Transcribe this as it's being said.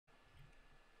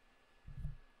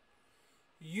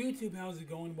YouTube, how's it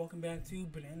going? Welcome back to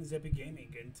Bananas Epic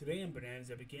Gaming. And today on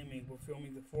Bananas Epic Gaming, we're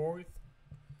filming the 4th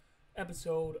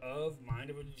episode of Mind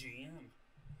of a GM.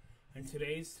 And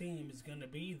today's team is going to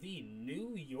be the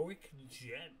New York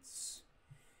Jets.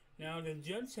 Now, the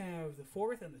Jets have the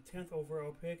 4th and the 10th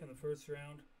overall pick in the first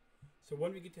round. So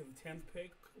when we get to the 10th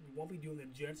pick, we won't be doing the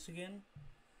Jets again.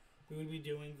 We will be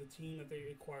doing the team that they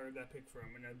acquired that pick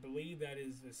from. And I believe that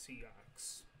is the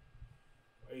Seahawks.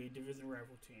 A division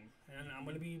rival team. And I'm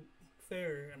going to be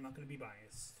fair, I'm not going to be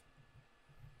biased.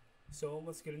 So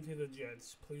let's get into the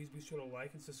Jets. Please be sure to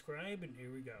like and subscribe, and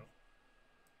here we go.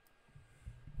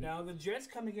 Now the Jets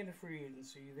coming into free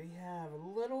agency, they have a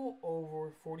little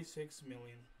over $46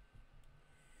 million.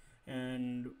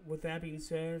 And with that being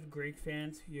said, Greg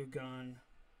Fant, you're gone.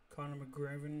 Connor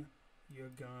McGravin, you're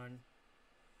gone.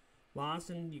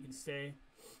 Lawson, you can stay.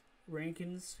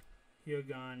 Rankins, you're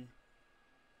gone.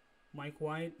 Mike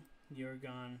White, you're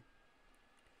gone.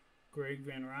 Greg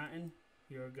Van Rotten,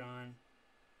 you're gone.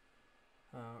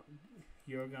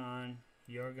 You're gone.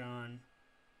 You're gone.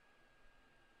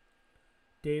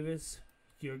 Davis,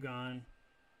 you're gone.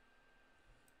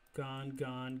 Gone,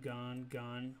 gone, gone,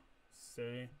 gone.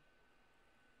 Stay.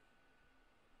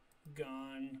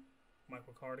 Gone.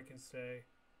 Michael Carter can stay.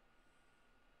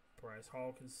 Bryce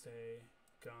Hall can stay.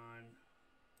 Gone.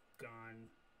 Gone.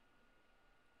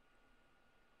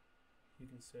 You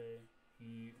can say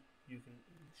you can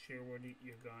share what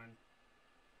you're gone.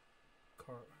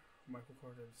 Michael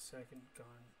Carter II, gone,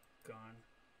 gone,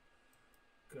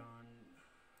 gone,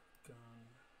 gone,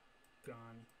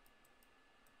 gone.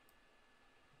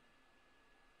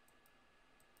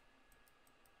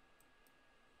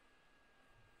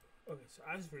 Okay, so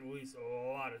I just released a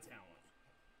lot of talent.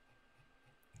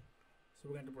 So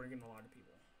we're going to bring in a lot of people.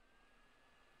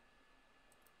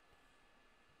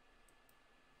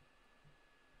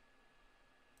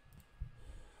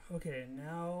 Okay,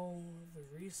 now the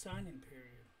re-signing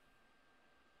period.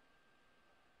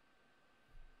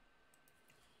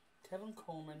 Tevin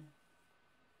Coleman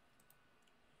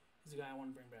is the guy I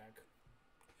want to bring back.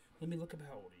 Let me look up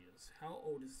how old he is. How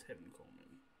old is Tevin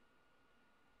Coleman?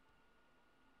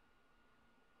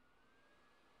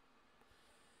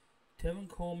 Tevin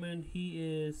Coleman,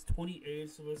 he is 28,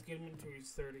 so let's get him until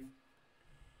he's 30.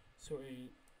 So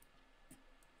a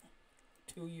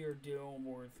 2-year deal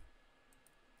worth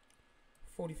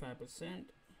 45%.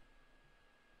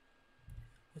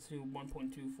 Let's do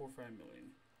 1.245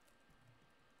 million.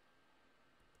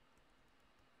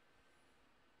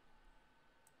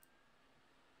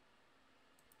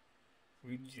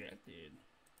 Rejected.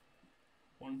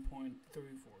 1.345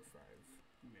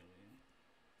 million.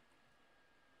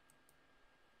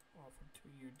 Offer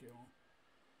 2-year deal.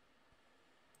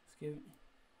 Let's give him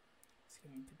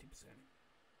 50%.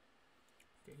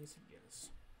 Okay, he said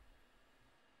yes.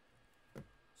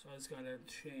 So I just gotta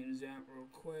change that real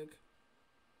quick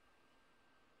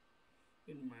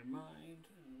in my mind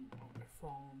and on my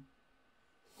phone.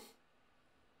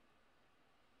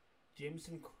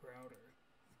 Jameson Crowder,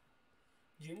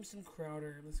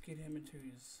 let's get him into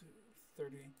his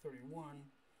 31.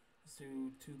 Let's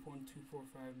do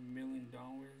 $2.245 million.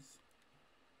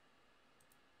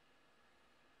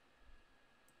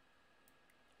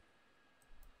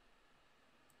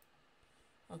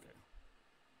 Okay.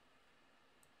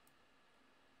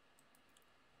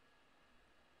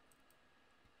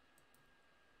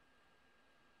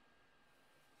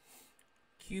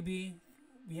 QB,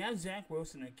 we have Zach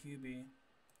Wilson at QB,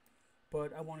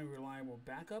 but I want a reliable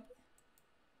backup.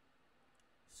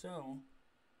 So,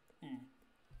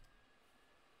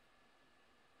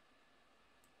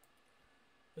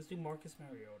 let's do Marcus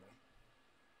Mariota.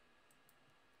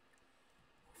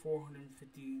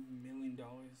 $450 million a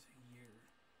year.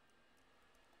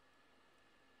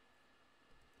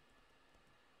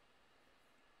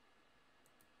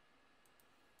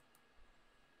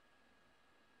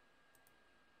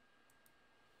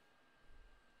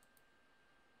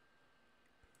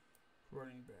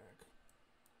 Running back.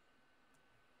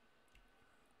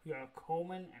 We got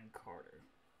Coleman and Carter.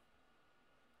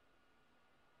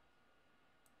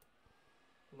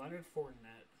 Leonard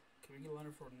Fournette. Can we get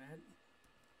Leonard Fournette?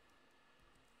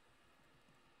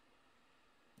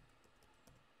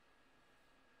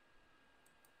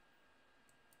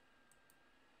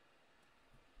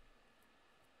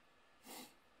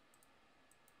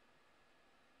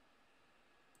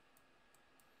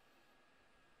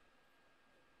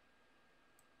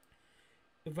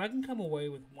 If I can come away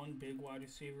with one big wide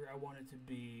receiver, I want it to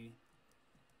be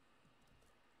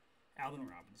Allen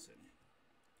Robinson.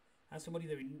 That's somebody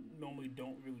that we normally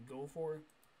don't really go for.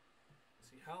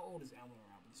 Let's see, how old is Allen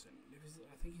Robinson? I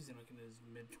think he's in like in his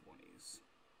mid-20s.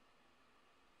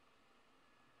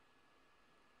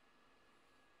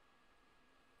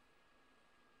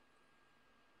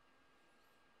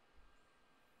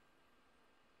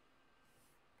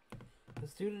 The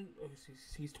student,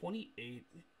 he's 28.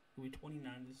 He'll be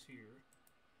 29 this year.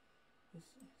 Let's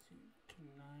see,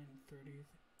 29, 30.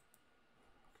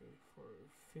 Okay, for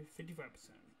 55%.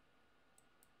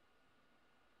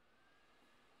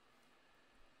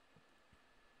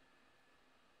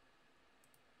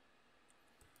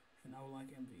 And I would like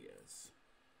MVS.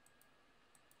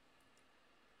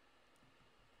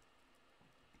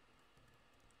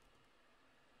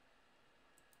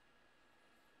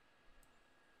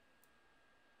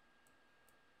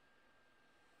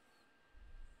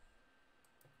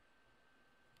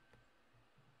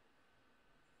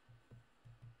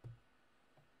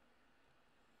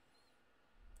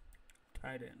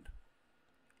 Tight end.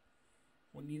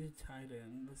 We need a tight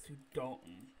end. Let's do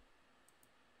Dalton.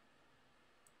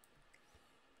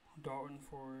 Dalton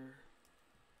for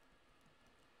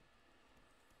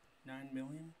 $9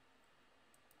 million.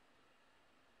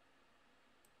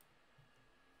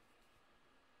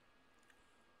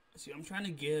 See, I'm trying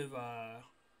to give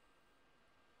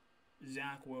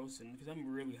Zach Wilson, because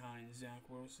I'm really high in Zach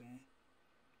Wilson.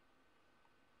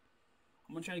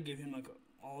 I'm gonna try to give him like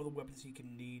all the weapons he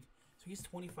can need. So he's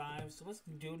 25. So let's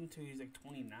do it until he's like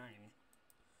 29.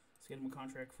 Let's get him a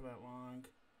contract for that long.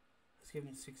 Let's give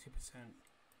him 60%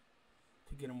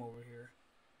 to get him over here.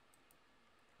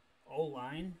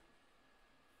 O-line.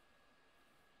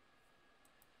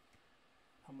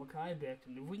 Mekhi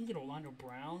Becton. If we can get Orlando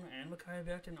Brown and Mekhi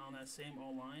Becton on that same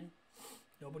O-line,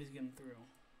 nobody's getting through.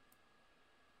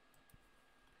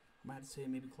 I might have to say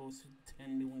maybe close to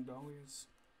 $10 million.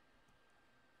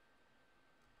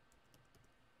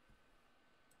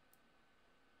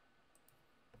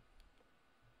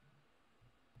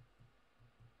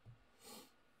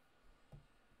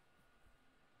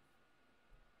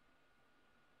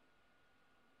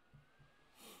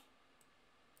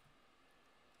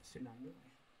 So $9 million.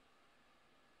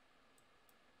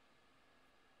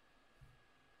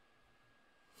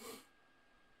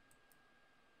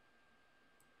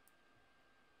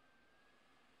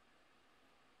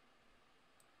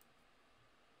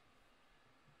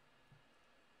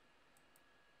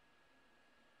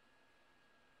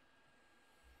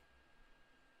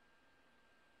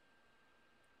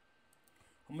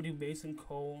 I'm gonna do Mason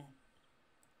Cole.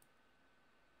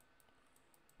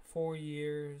 4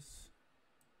 years,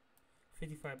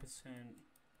 55%.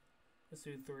 Let's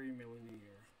do $3 million a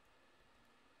year.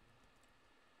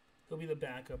 He'll be the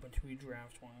backup until we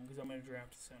draft one, because I'm gonna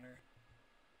draft a center.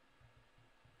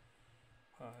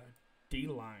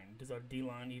 D-line. Does our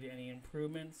D-line need any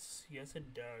improvements? Yes,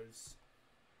 it does.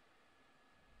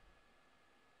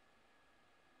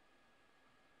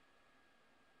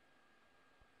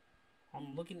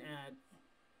 I'm looking at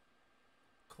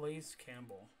Calais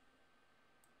Campbell.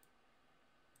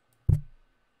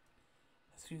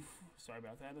 Sorry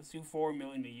about that. Let's do $4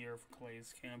 million a year for Calais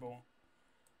Campbell.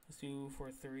 Let's do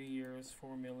for 3 years,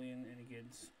 $4 million, and he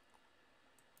gets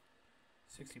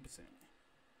 60%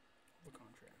 of the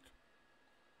contract.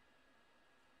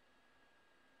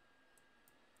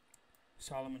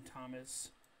 Solomon Thomas.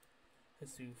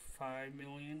 Let's do $5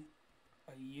 million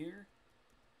a year.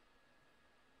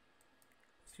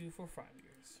 Let's do for 5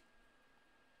 years.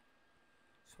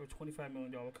 So a $25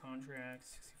 million contract,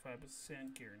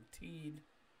 65% guaranteed.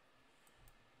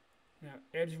 Now,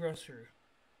 edge rusher.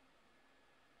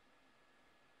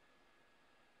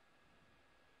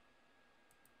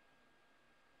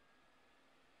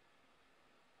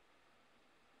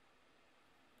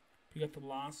 We got the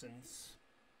Lawsons.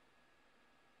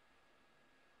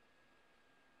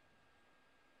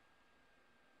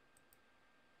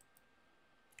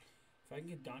 If I can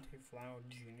get Dante Flower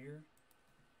Jr.,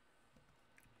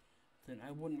 then I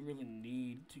wouldn't really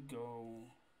need to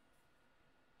go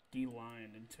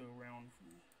D-line until round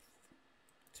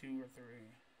 2 or 3.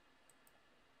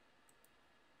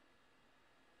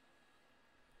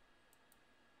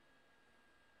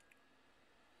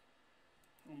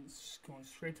 I'm just going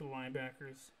straight to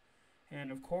linebackers.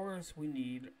 And of course, we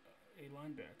need a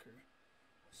linebacker.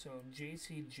 So,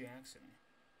 J.C. Jackson.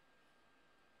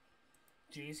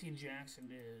 J.C. Jackson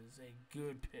is a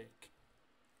good pick.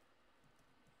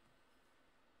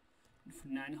 For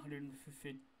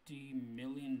 $950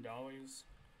 million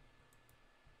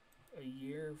a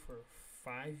year for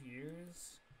 5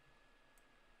 years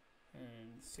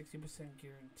and 60%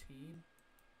 guaranteed,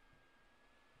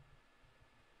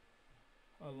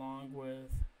 along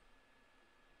with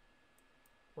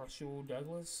Rasul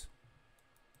Douglas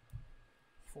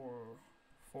for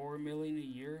 $4 million a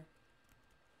year.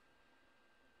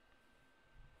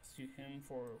 Let's do him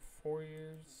for 4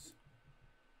 years.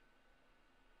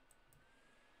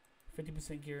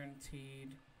 50%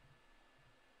 guaranteed.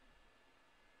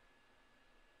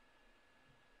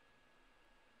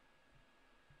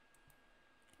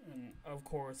 of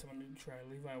course, I'm going to try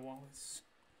Levi Wallace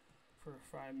for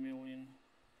 $5 million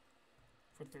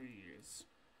for 3 years.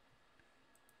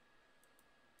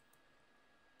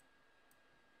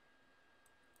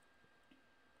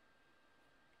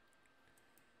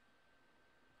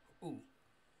 Ooh.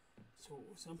 So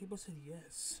some people said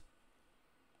yes.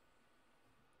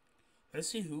 Let's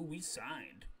see who we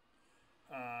signed.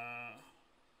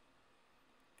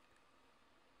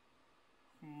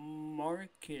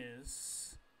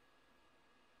 Marcus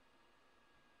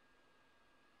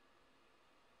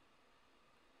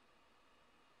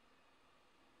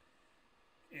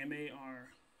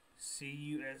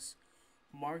Marcus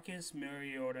Marcus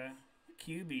Mariota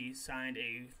QB signed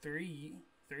a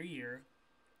three-year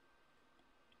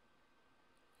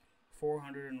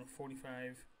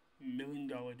 $445 million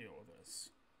deal with us.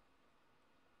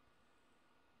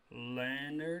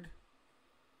 Leonard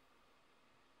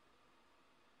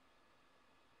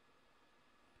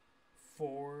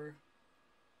Fournette.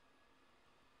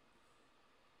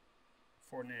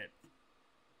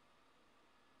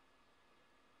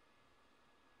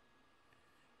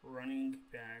 Running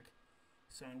back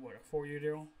signed what, a 4-year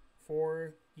deal?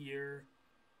 4-year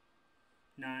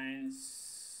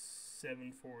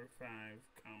 9,745,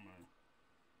 comma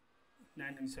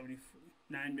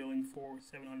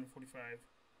 9,745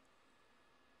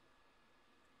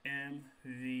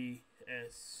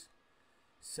 MVS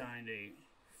signed a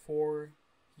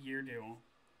 4-year deal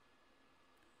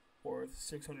worth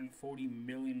 $640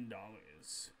 million.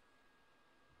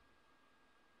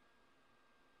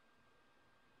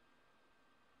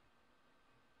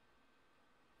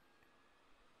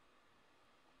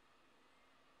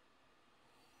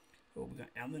 Oh, we got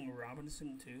Allen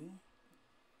Robinson too.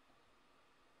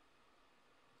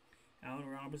 Allen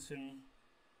Robinson,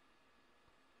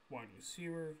 wide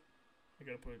receiver. I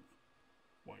gotta put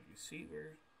wide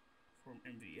receiver from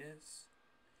MVS.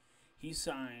 He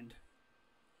signed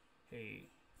a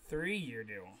 3-year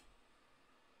deal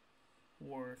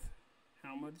worth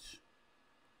how much?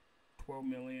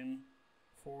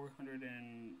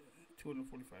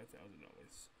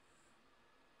 $12,245,000.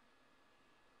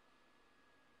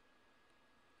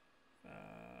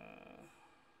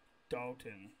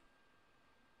 Dalton,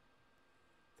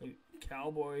 the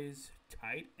Cowboys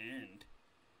tight end,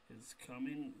 is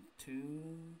coming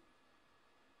to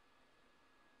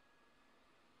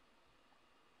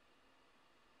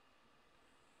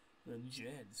the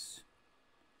Jets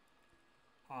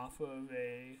off of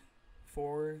a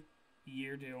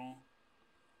 4-year deal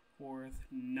worth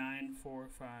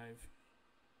 $945.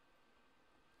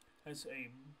 That's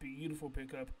a beautiful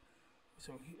pickup.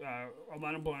 So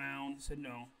Orlando Brown said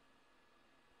no.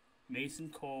 Mason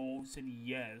Cole said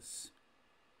yes.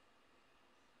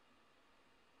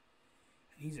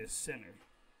 And he's a center.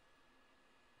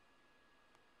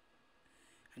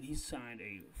 And he signed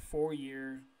a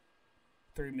 4-year,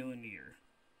 $3 million a year.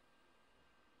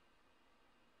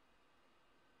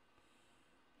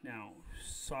 Now,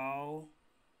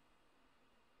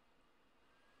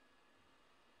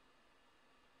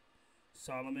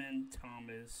 Solomon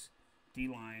Thomas,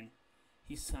 D-line,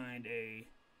 he signed a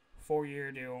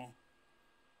 4-year deal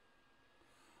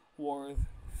worth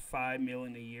 $5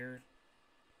 million a year.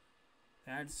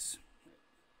 That's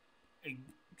a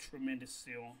tremendous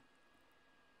steal.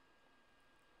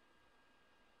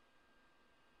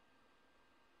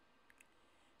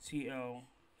 CLA,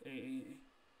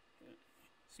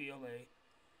 Calais,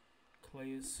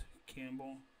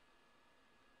 Campbell,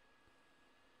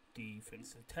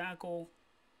 defensive tackle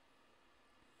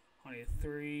on a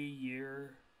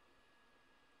 3-year,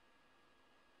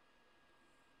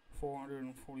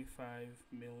 $445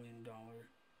 million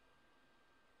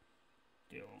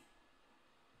deal.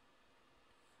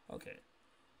 Okay.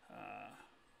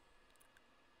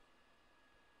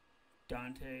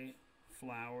 Dante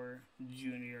Flower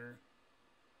Jr.,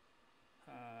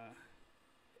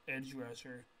 edge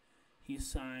rusher. He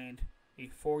signed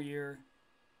a 4-year,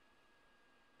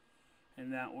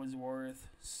 and that was worth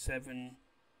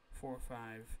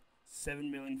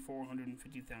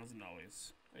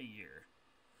 $7,450,000 a year.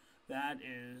 That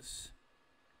is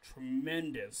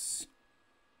tremendous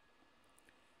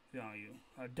value.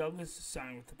 Douglas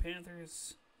signed with the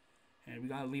Panthers, and we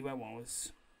got Levi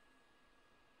Wallace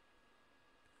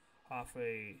off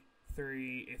a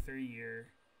 3-year,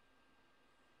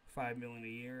 $5 million a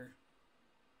year.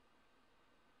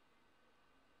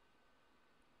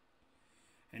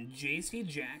 And J.C.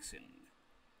 Jackson,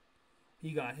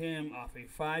 he got him off a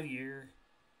 5-year,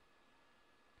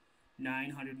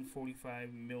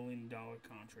 $945 million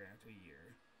contract a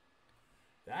year.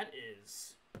 That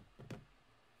is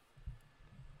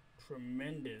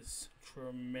tremendous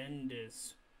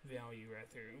value right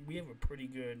there. We have a pretty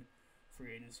good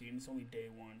free agency, and it's only day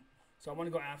one. So I want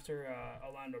to go after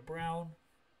Orlando Brown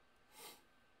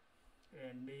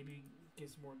and maybe get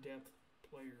some more depth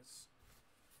players.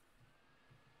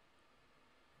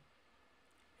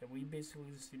 And we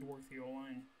basically just need to work the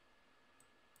O-line.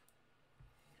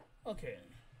 Okay,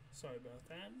 sorry about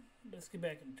that. Let's get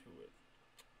back into it.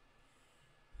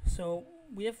 So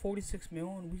we have 46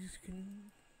 mil, and we just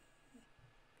can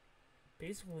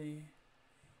basically,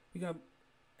 we got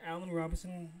Allen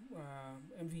Robinson,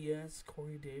 MVS,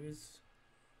 Corey Davis.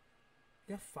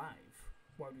 We got 5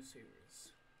 wide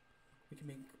receivers. We can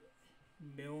make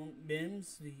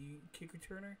Mims the kick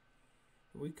returner.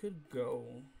 We could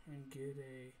go and get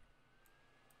a.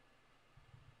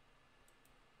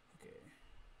 Okay.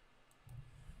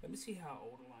 Let me see how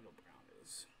old Orlando Brown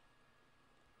is.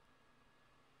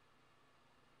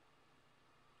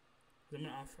 I'm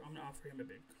gonna offer him a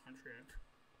big contract.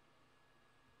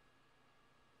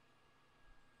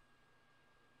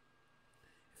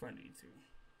 If I need to.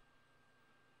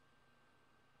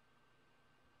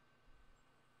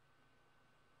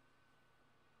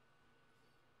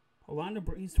 Orlando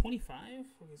Brown, he's 25?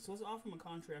 Okay, so let's offer him a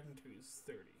contract until he's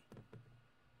 30.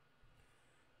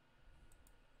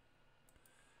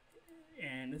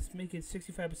 And let's make it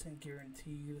 65%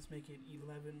 guaranteed. Let's make it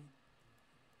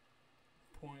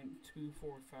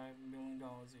 $11.245 million a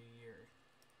year.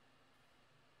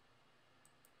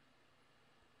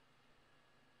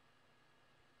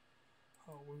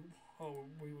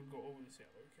 We would go over the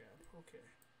salary cap. Okay.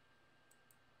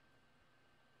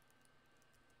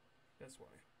 That's why.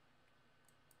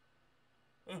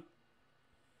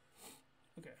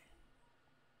 Okay.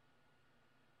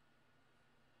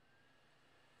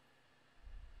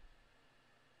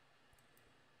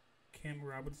 Cam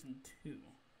Robinson 2.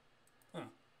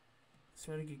 Let's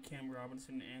try to get Cam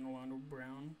Robinson and Orlando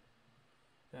Brown.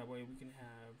 That way we can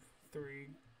have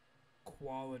 3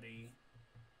 quality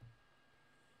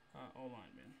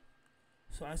O-linemen.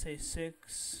 So I say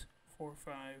 6, 4,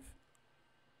 5.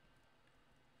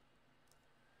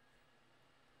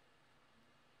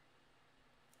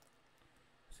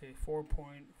 Say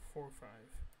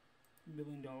 $4.45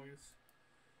 million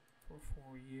for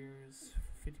 4 years,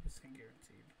 50%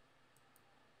 guaranteed.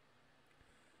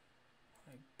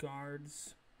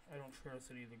 Guards, I don't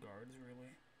trust any of the guards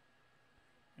really.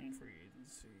 And free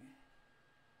agency,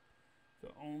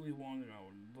 the only one that I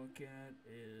would look at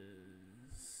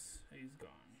is he's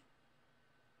gone.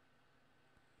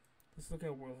 Let's look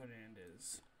at Will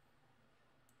Hernandez.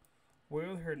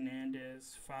 Will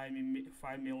Hernandez, $5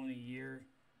 million a year.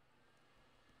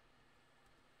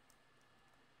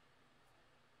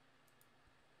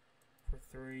 For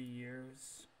 3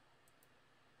 years.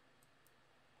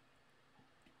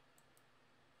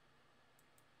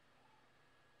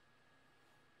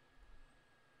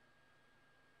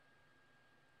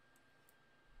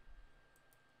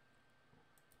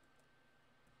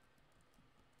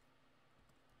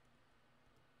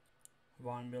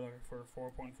 Von Miller for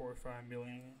 $4.45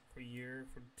 million per year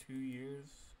for 2 years.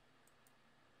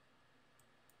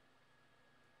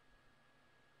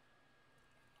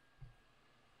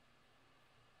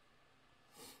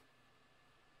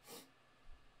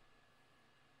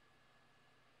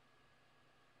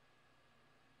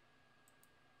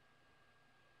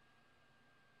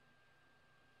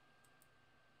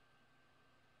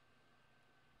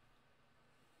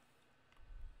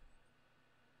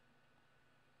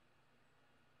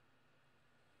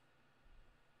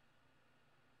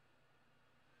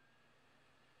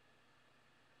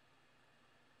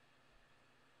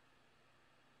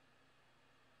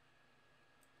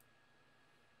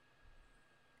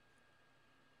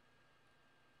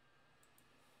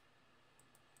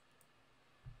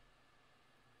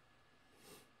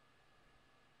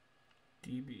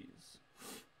 DBs.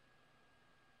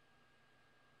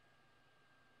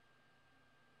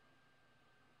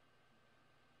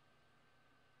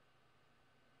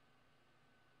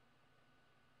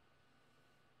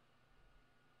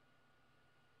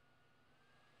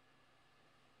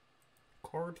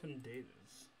 Carlton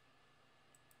Davis.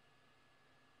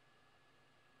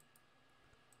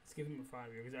 Let's give him a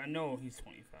 5 year because I know he's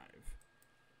 25.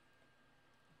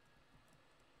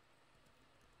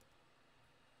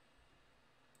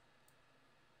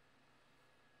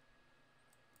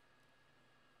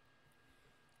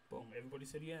 Boom! Everybody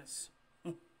said yes.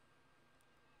 And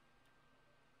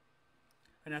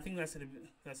I think that's gonna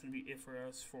be it for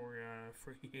us for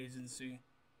free agency.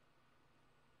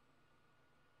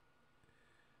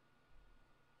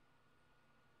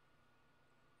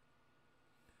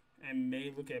 And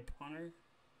may look at punter.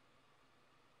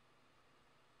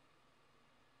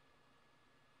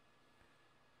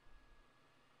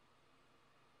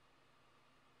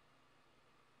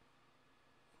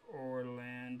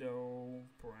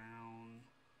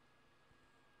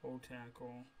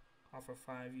 O-tackle, off a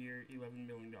 5-year, $11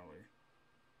 million.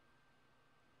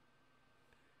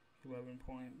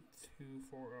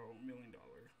 $11.240 million.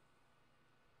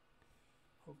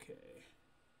 Okay.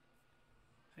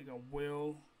 I got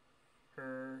Will,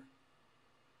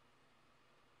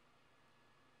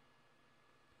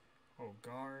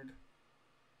 guard,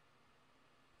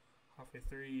 off a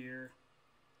 3-year,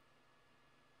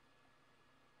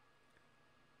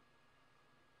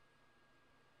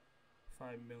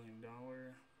 $5 million.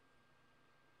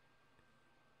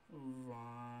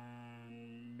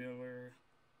 Von Miller,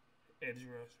 edge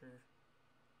rusher,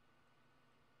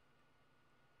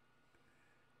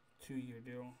 2-year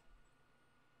deal.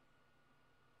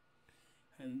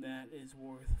 And that is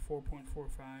worth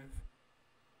 4.45.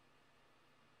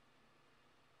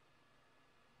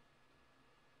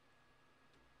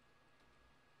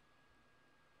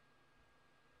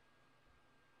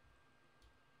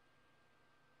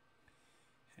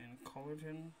 And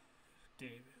Carlton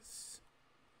Davis,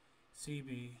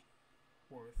 CB,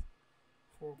 worth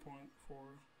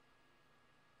 4.4.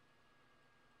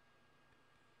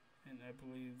 And I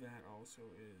believe that also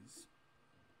is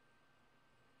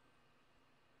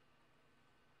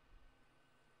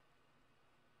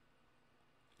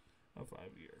a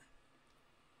 5-year.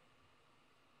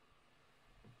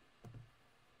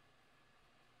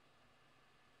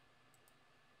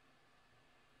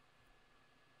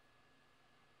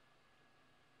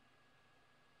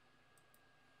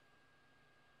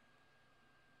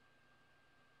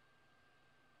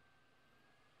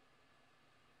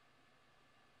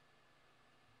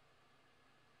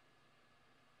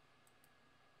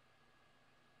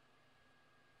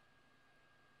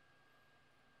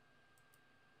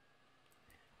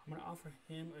 I'm going to offer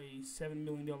him a $7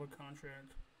 million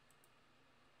contract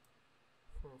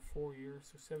for 4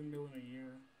 years, so $7 million a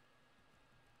year.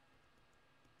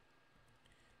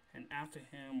 And after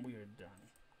him, we are done.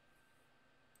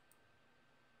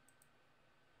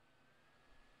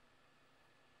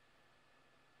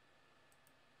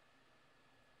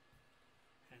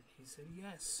 And he said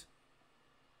yes.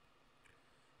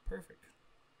 Perfect.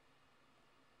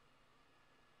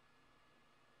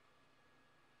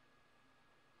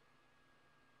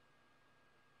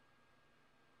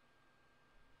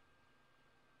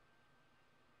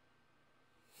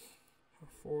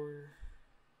 A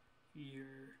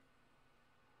 4-year,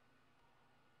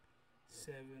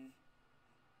 $7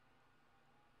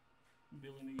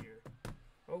 million a year.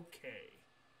 Okay.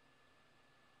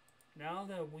 Now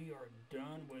that we are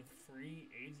done with free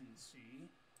agency,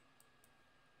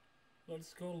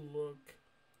 let's go look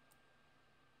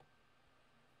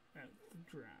at the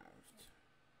draft.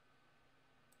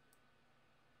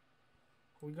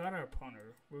 We got our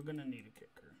punter. We're going to need a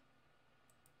kicker.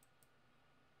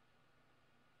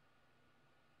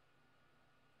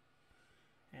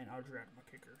 And I'll draft my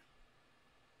kicker.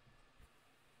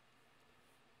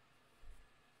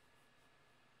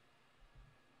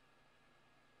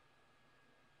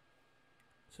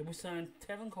 So we signed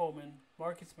Tevin Coleman,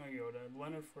 Marcus Mariota,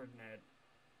 Leonard Fournette,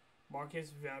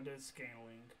 Marcus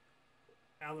Valdez-Scantling,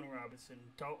 Allen Robinson,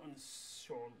 Dalton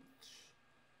Schultz,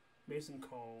 Mason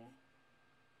Cole,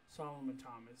 Solomon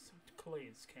Thomas,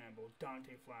 Calais Campbell,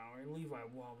 Dante Flower, Levi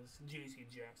Wallace, J.C.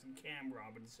 Jackson, Cam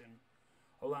Robinson,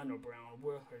 Orlando Brown,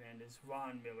 Will Hernandez,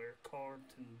 Von Miller,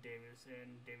 Carlton Davis,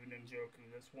 and David Njoku.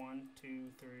 That's 1,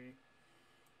 2, 3,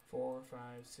 4, 5,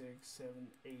 6, 7,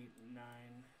 8, 9,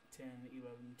 10,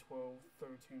 11, 12,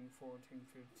 13, 14,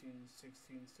 15,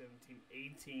 16, 17,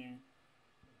 18,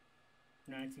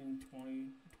 19,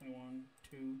 20, 21,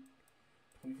 2,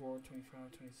 24,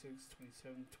 25, 26,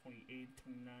 27, 28,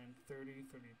 29, 30,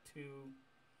 32,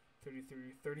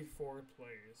 33, 34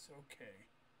 players. Okay.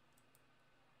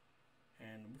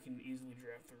 And we can easily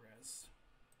draft the rest.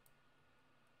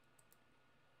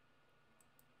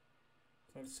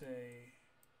 Let's say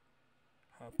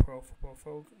Pro Football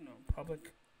Folk, no,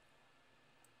 Public,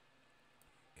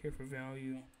 Care for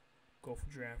Value, go for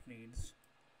draft needs.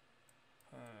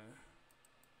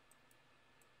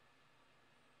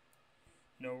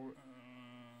 No,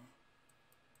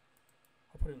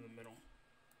 I'll put it in the middle.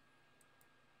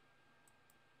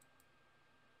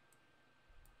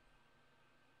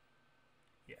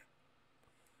 Yeah.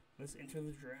 Let's enter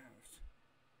the draft.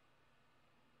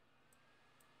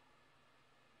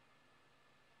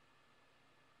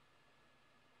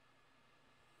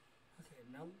 Okay,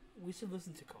 now we should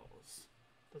listen to calls.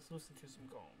 Let's listen to some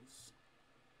calls.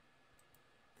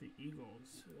 The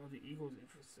Eagles. Are the Eagles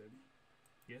interested?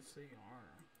 Yes, they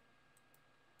are.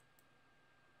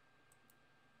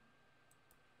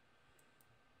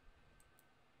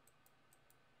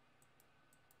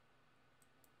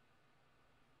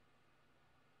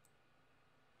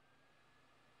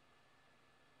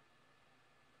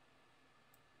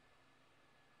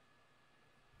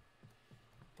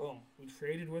 Boom. We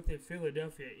traded with the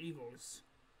Philadelphia Eagles.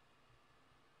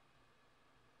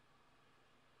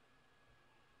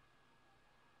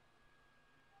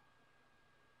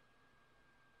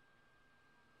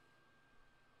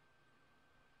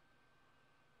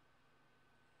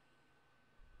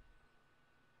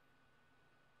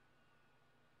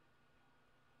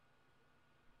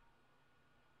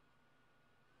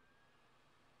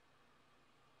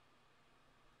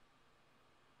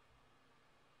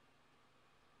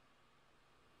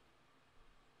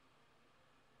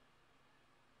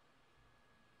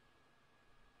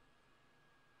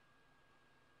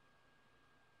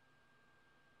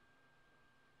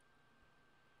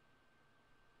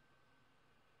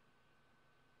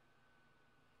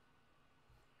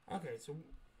 Okay, so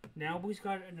now we've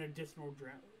got an additional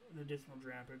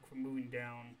draft pick for moving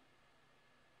down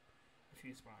a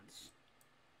few spots.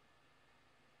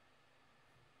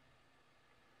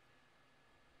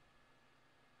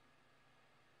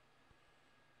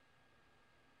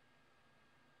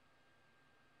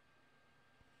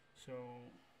 So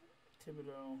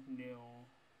Thibodeau, Neal,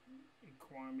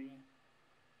 Kwame,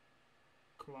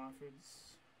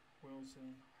 Crawfords,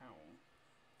 Wilson, Howell.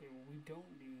 Okay, well, we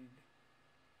don't need.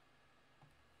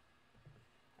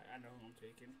 I know who I'm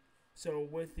taking. So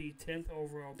with the 10th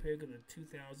overall pick of the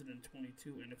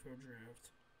 2022 NFL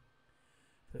Draft,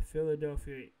 the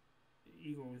Philadelphia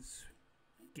Eagles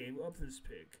gave up this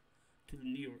pick to the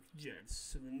New York Jets.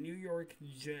 So the New York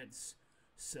Jets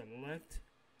select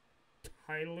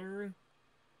Tyler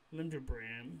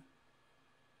Linderbaum,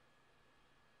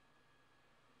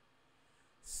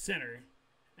 center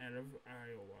out of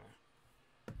Iowa.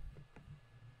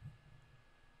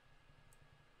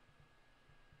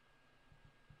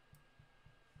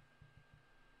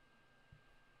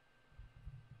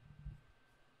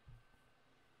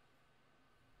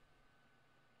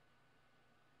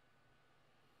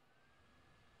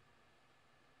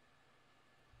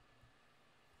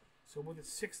 So with the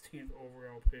 16th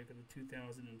overall pick of the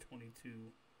 2022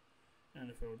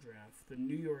 NFL Draft, the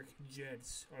New York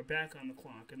Jets are back on the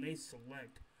clock, and they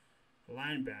select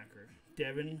linebacker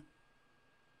Devin,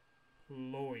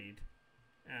 Lloyd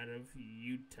out of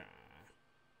Utah.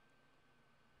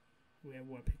 We have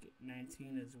what, pick at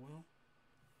 19 as well?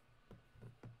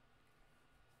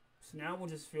 So now we're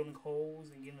just filling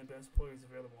holes and getting the best players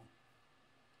available.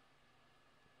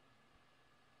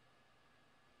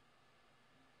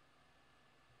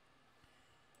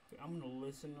 I'm going to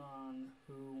listen on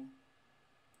who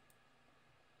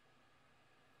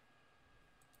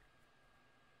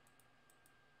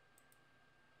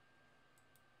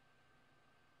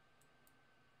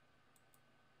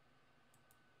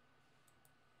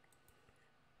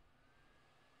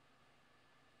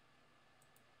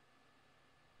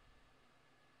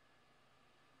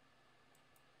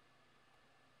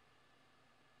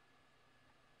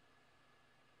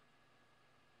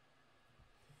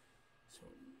so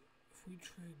if we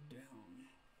trade down,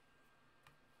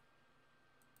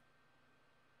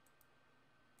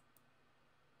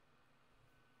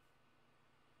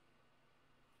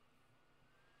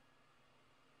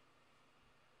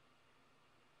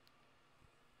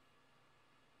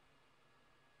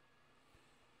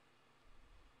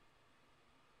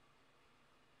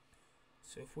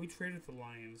 so if we trade with the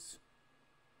Lions,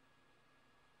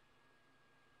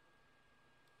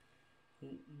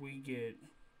 we get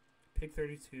pick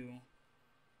 32.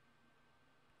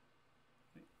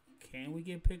 Can we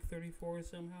get pick 34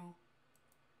 somehow?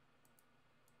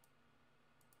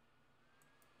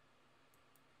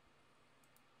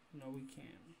 No, we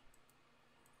can't.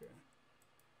 Okay.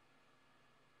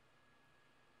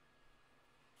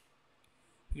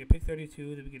 We get pick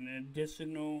 32, then we get an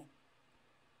additional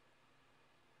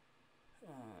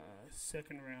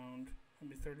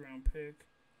third round pick.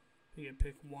 We get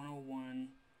pick 101,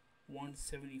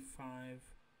 175,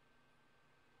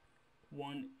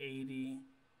 180,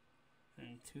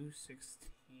 and 216.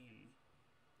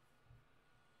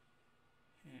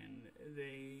 And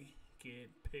they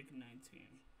get pick 19.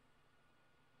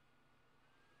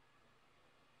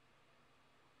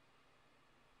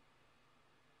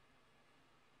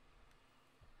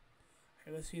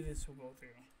 Okay, let's see if this will go through.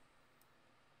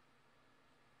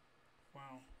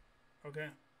 Wow. Okay,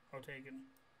 I'll take it.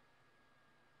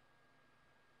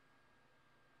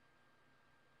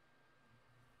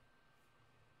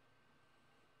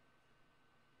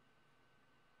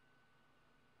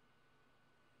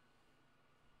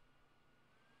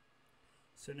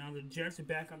 So now the Jets are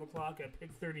back on the clock at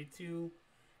pick 32,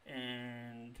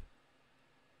 and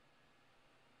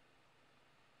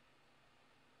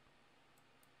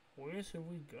where should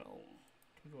we go?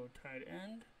 To go tight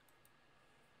end?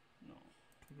 No.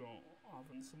 To Go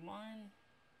offensive line.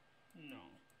 No.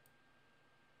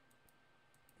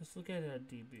 Let's look at a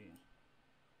DB.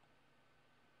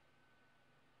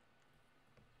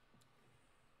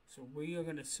 So we are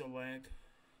going to select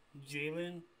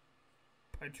Jalen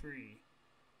Pitre.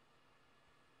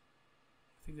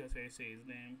 I think that's how you say his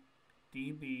name.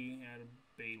 DB out of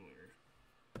Baylor.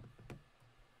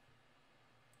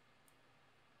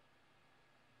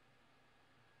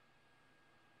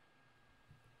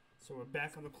 So we're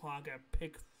back on the clock at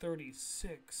pick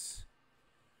 36.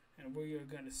 And we are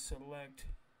going to select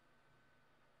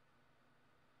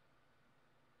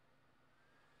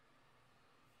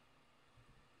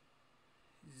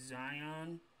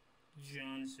Zion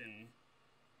Johnson,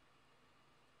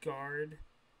 guard,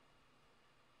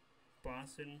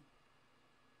 Boston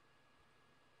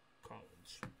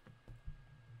College.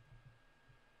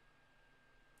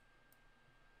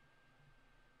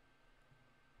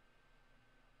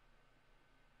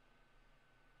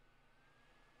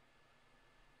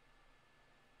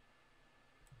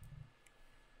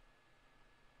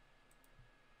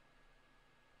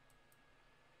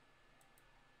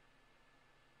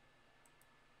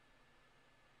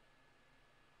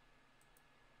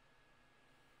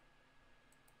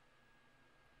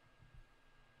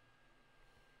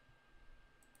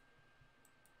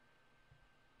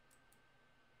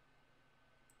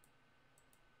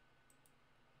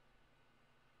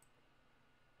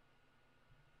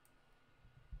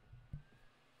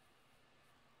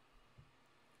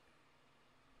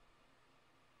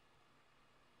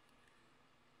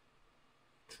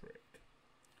 Trade.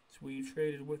 So we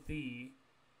traded with the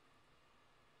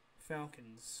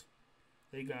Falcons.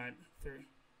 They got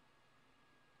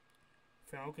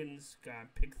Falcons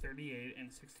got pick 38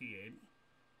 and 68.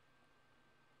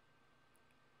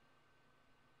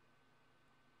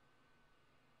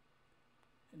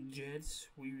 And Jets,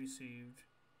 we received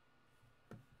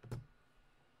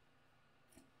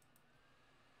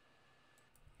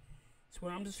so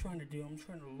what I'm just trying to do, I'm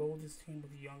trying to load this team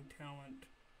with young talent.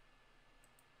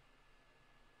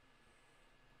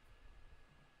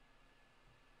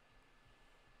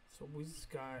 So we just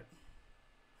got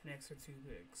an extra 2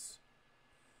 picks,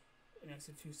 an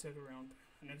extra 2 second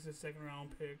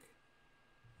round pick.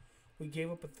 We gave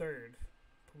up a third,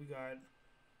 but we got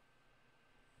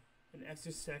an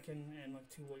extra second and like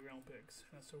 2 late round picks.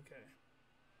 That's okay.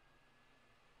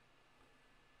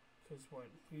 Because what?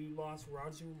 We lost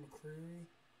Roger McCreary.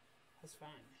 That's fine.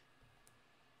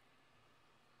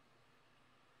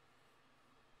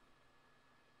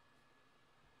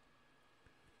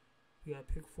 We got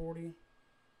pick 40.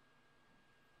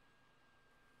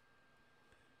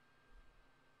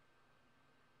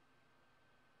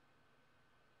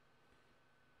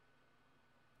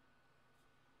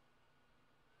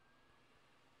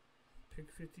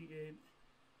 Pick 58.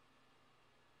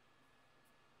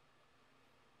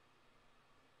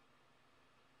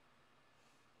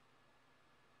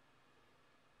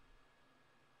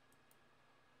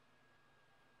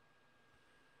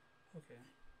 Okay.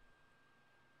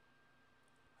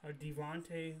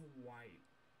 Devontae White.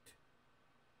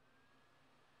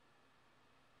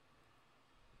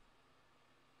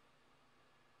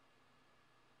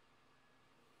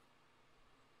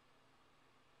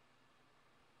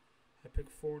 I pick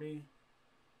 40.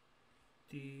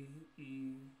 Devonte.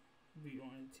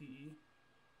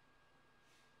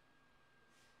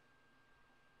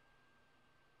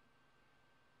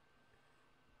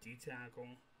 D tackle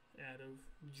out of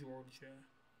Georgia.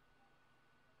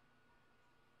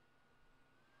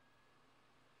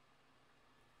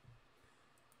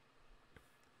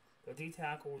 The D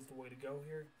tackle is the way to go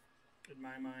here, in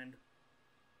my mind.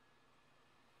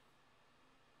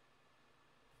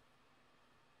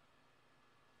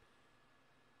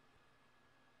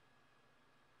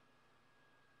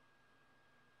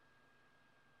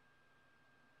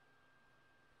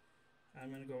 I'm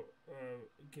going to go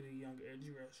get a young edge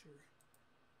rusher.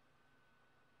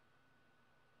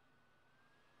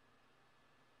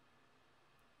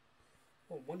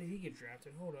 Oh, when did he get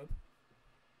drafted? Hold up.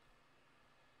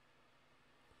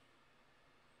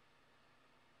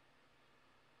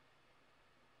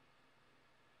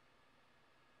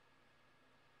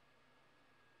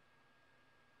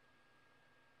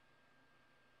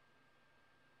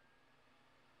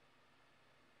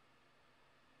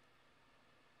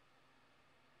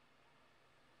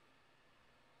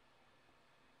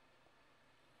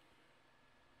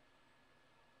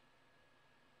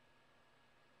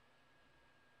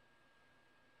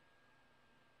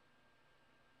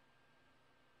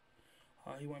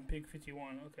 He went pick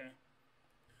 51. Okay.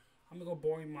 I'm going to go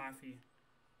Boy Mafi.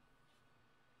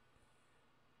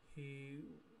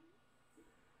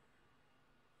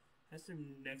 That's the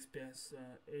next best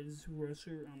edge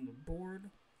rusher on the board.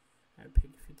 At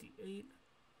pick 58.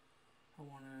 I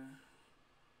want to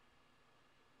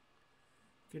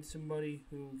get somebody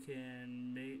who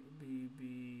can maybe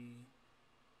be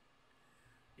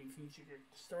a future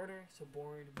starter. So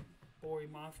Bori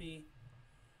Mafi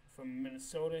from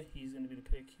Minnesota, he's going to be the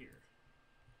pick here.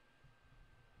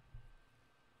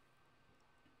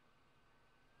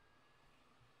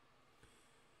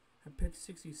 At pick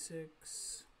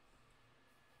 66.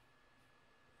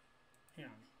 Hang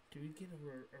on. Do we get a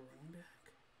running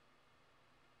back?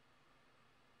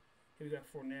 Here we got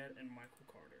Fournette and Michael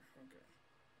Carter. Okay.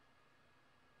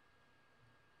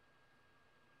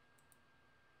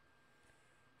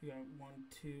 We got 1,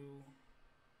 2,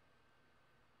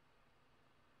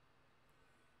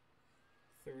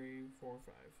 3, 4,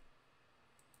 5.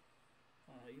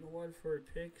 You know what? For a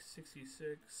pick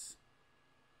 66,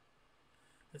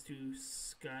 let's do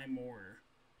Sky Moore.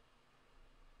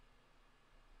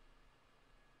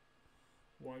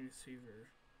 Wide receiver,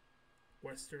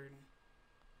 Western,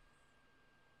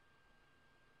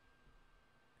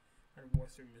 out of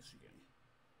Western Michigan.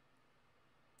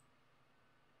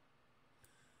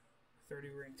 30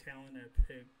 ranked talent at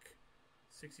pick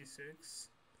 66.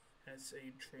 That's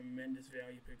a tremendous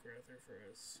value pick right there for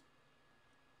us.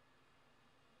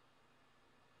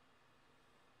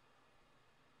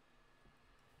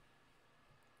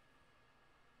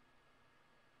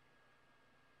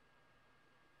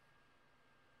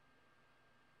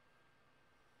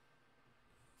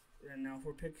 And now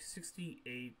for pick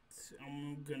 68,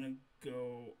 I'm gonna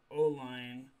go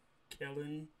O-line,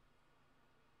 Kellen,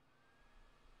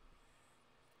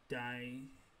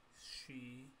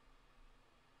 Shi,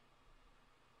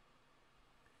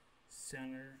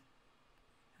 center,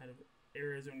 out of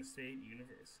Arizona State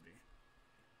University.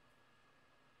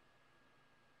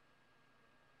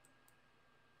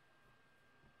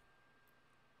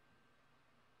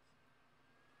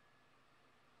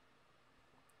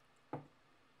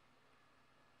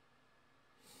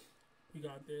 We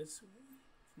got this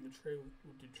from the trade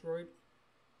with Detroit.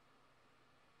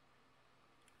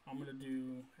 I'm going to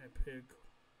do at pick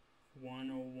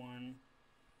 101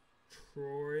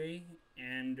 Troy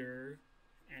Anderson.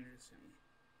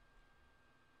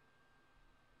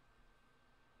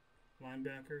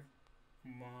 Linebacker,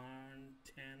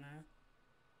 Montana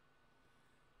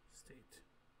State.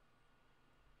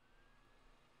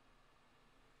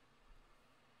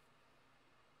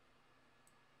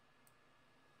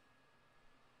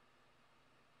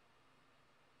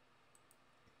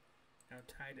 Now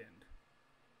tight end.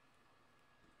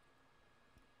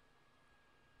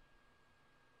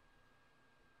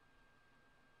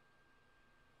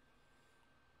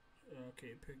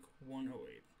 Okay, pick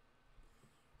 108.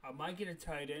 I might get a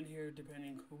tight end here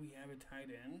depending who we have a tight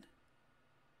end.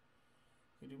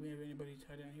 Okay, do we have anybody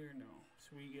tight end here? No.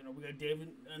 So we got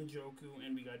Devin, Njoku,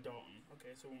 and we got Dalton.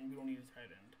 Okay, so we don't need a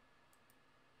tight end.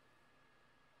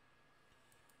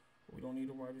 We don't need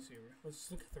a wide receiver. Let's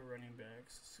look at the running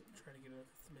backs. Let's try to get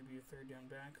maybe a third down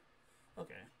back.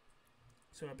 Okay.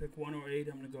 So I pick 108.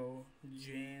 I'm going to go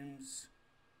James.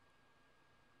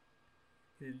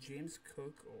 Either James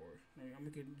Cook or... No, I'm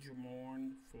going to get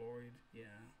Jamorn Floyd.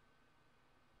 Yeah.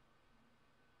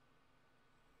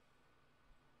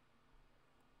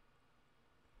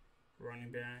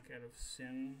 Running back out of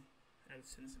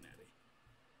Cincinnati.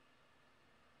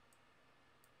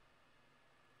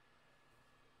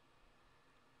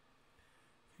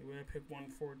 We're going to pick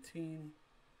 114.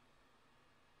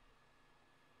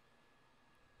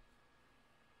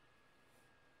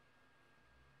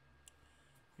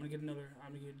 I'm going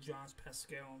to get Josh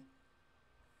Pascal.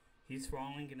 He's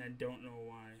falling and I don't know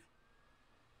why.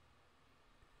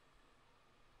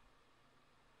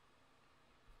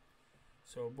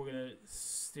 So we're going to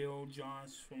steal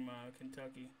Josh from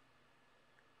Kentucky.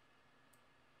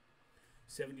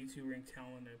 72 ranked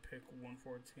talent at pick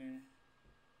 114.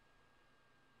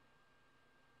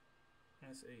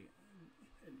 That's an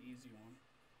easy one.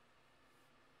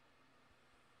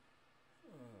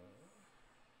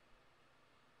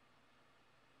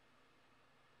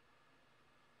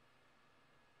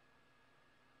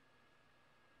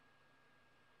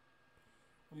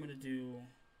 I'm going to do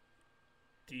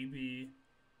DB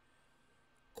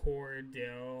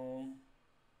Cordell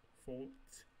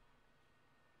Fultz.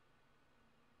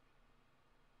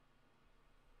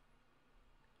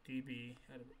 DB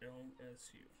out of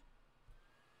LSU.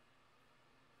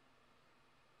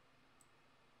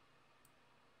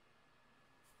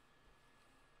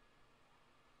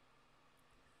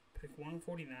 Pick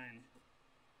 149.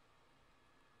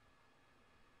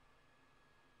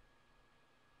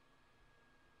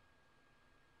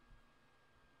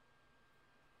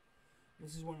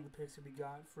 This is one of the picks that we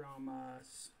got from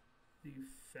the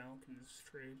Falcons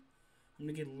trade. I'm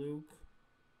going to get Luke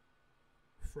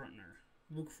Frontner.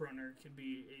 Luke Frontner could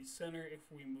be a center if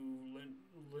we move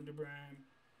Linderbaum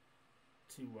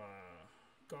to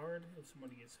guard if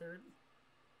somebody gets hurt.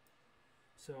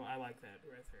 So I like that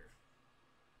right there.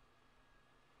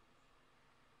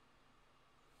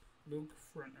 Luke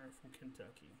Frontner from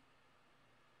Kentucky.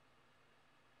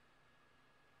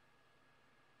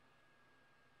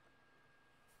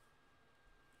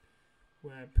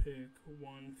 We're at pick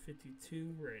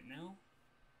 152 right now.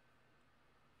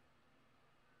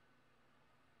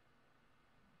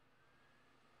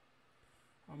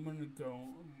 I'm going to go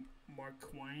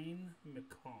Marquine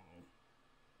McCall.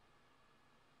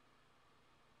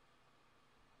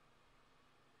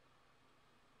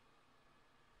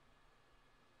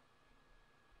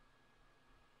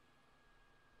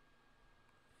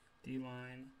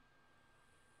 D-line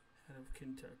out of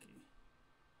Kentucky.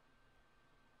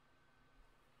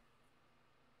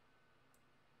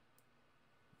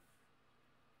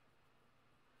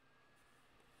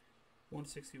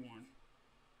 $161.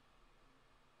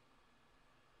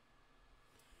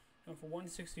 Now for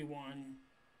 $161,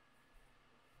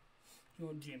 you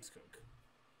want James Cook.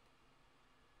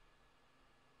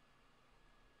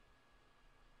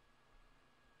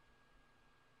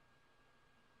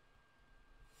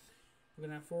 We're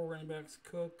gonna have 4 running backs: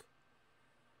 Cook,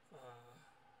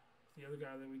 the other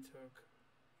guy that we took,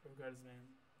 I forgot his name.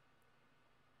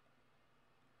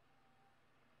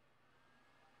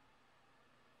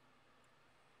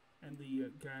 And the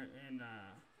guy in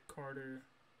Carter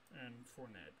and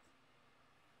Fournette.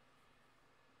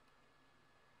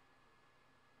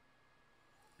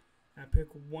 At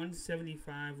pick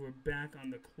 175, we're back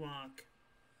on the clock.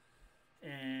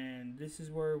 And this is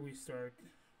where we start.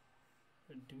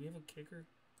 Do we have a kicker?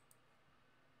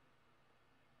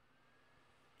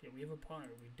 Yeah, we have a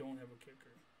punter. We don't have a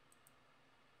kicker.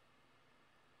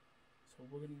 So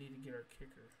we're going to need to get our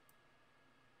kicker.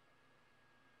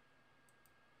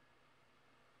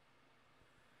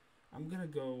 I'm going to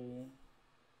go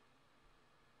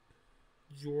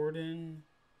Jordan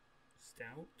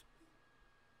Stout.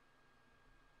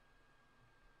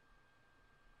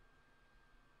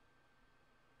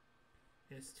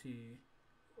 S-T-O-U-T.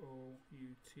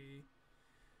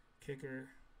 Kicker,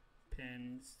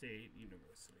 Penn State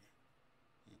University.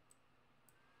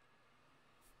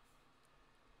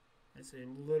 That's a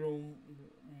little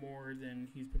more than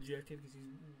he's projected because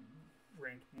he's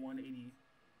ranked 180.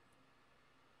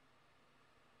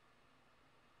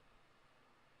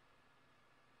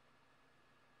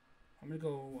 I'm going to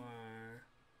go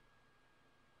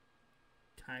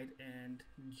tight end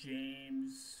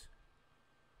James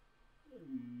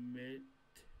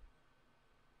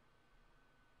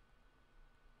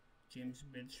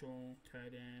Mitchell,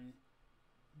 tight end,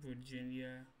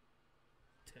 Virginia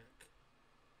Tech.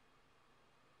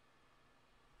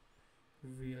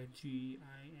 Virginia.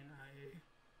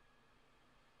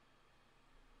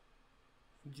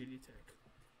 Virginia Tech.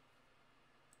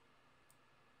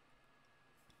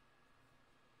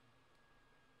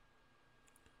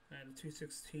 I had a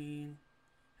 216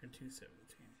 and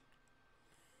 217.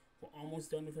 We're almost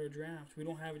done with our draft. We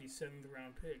don't have any 7th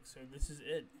round picks, so this is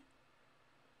it.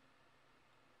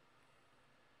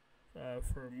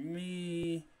 For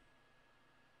me,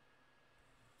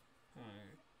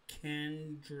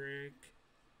 Kendrick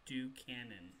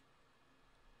Buchanan.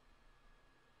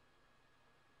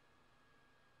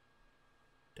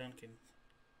 Duncan.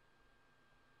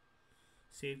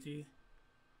 Safety,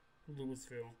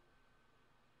 Louisville.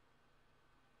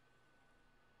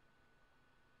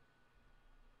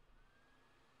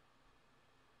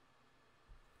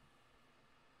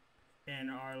 And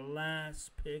our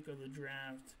last pick of the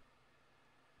draft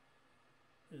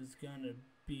is going to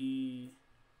be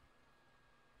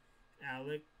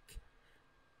Alec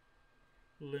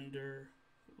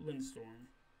Lindstorm.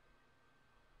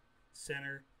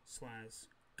 Center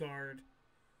 / guard,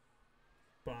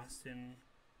 Boston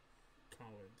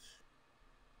College.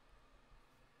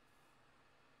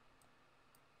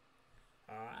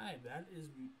 Alright, that is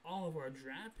all of our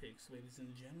draft picks, ladies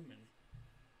and gentlemen.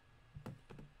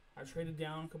 I traded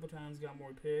down a couple times, got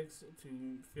more picks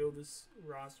to fill this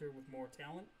roster with more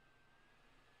talent.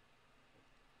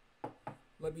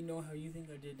 Let me know how you think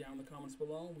I did down in the comments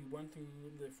below. We went through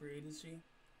the free agency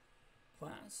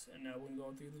class, and now we're going to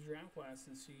go through the draft class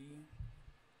and see,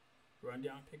 run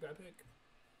down pick by pick.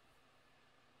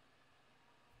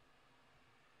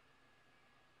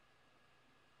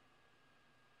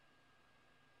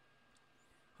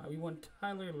 We won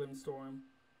Tyler Lindstorm.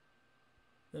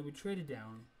 Then we traded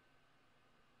down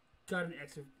got an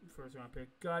extra first round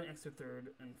pick, got an extra third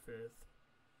and fifth,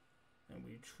 and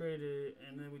we traded,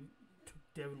 and then we took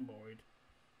Devin Lloyd.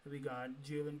 Then we got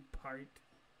Jalen Pitre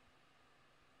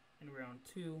in round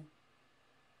 2.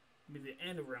 Maybe the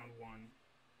end of round 1.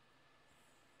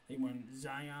 They went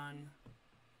Zion,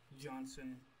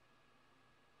 Johnson,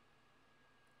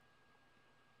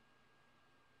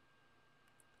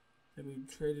 then we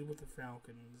traded with the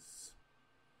Falcons,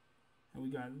 and we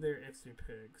got their extra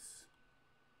picks.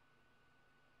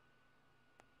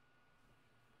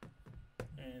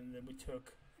 And then we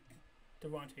took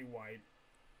Devontae White,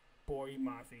 Boy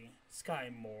Mafi, Sky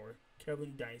Moore,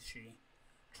 Kevin Dicey,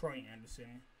 Troy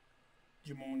Anderson,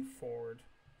 Jamon Ford,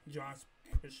 Josh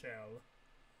Pichel,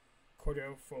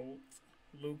 Cordell Fultz,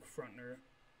 Luke Frontner,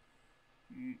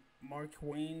 Mark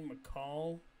Wayne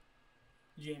McCall,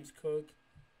 James Cook.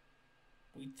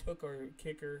 We took our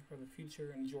kicker for the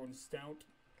future and Jordan Stout.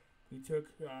 We took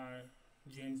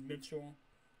James Mitchell,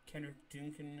 Kenneth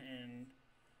Duncan, and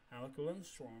Alec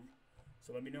Lindstrom.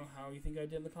 So let me know how you think I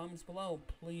did in the comments below.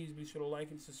 Please be sure to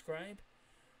like and subscribe.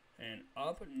 And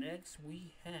up next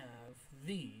we have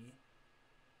the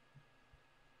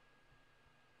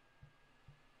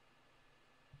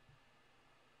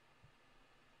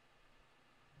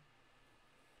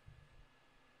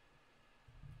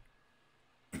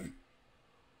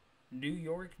New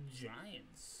York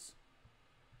Giants.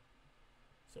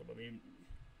 So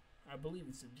I believe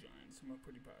it's the Giants. I'm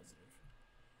pretty positive.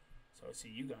 So I'll see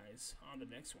you guys on the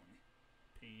next one.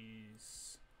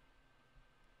 Peace.